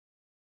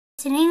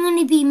Today I'm going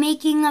to be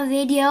making a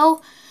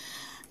video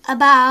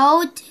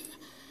about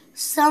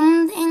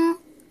something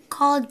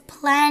called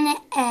Planet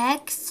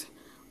X,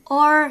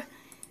 or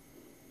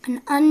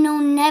an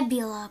unknown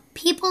nebula.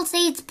 People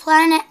say it's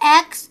Planet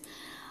X.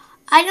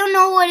 I don't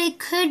know what it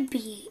could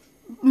be,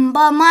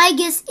 but my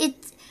guess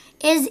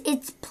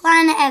it's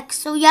Planet X.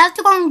 So you have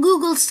to go on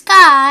Google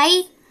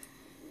Sky.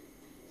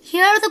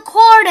 Here are the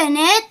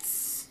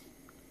coordinates.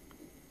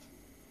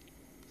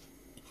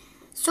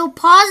 So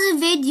pause the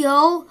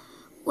video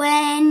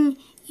when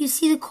you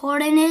see the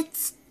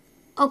coordinates,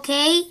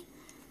 okay?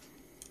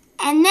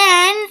 And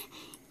then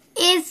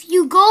if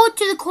you go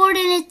to the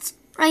coordinates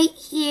right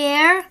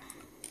here,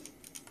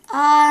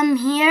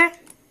 here,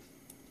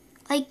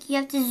 like you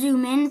have to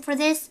zoom in for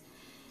this,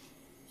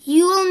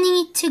 you will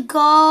need to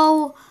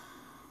go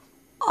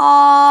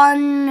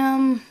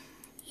on,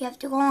 you have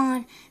to go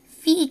on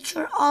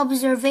featured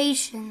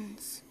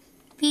observations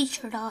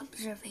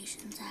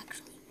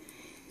actually.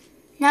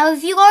 Now,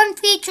 if you go on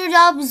featured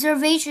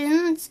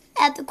observations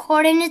at the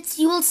coordinates,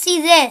 you will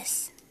see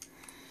this.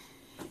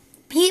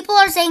 People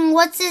are saying,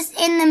 what's this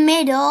in the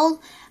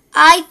middle?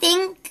 I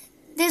think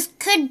this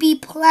could be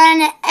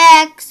Planet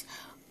X,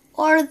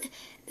 or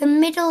the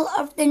middle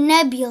of the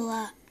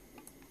nebula.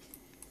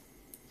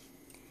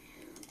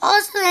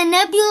 Also, the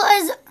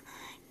nebula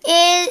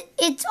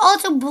it's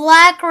also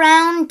black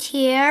around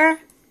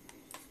here.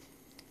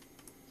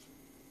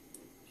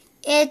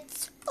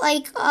 It's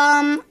like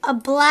a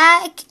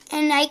black,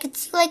 and I could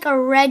see like a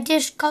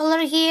reddish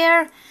color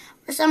here,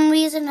 for some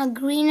reason a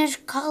greenish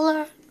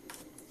color,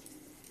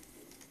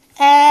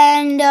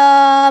 and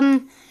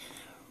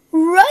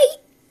right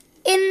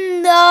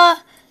in the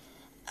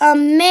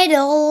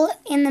middle,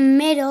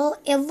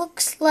 it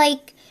looks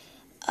like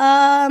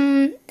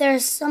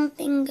there's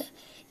something.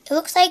 It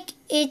looks like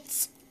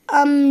it's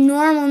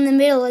normal in the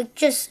middle, like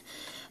just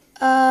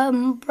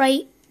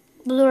bright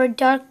blue or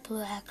dark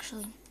blue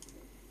actually.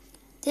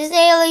 This is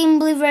Alien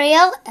Blue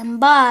Variel, and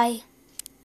bye.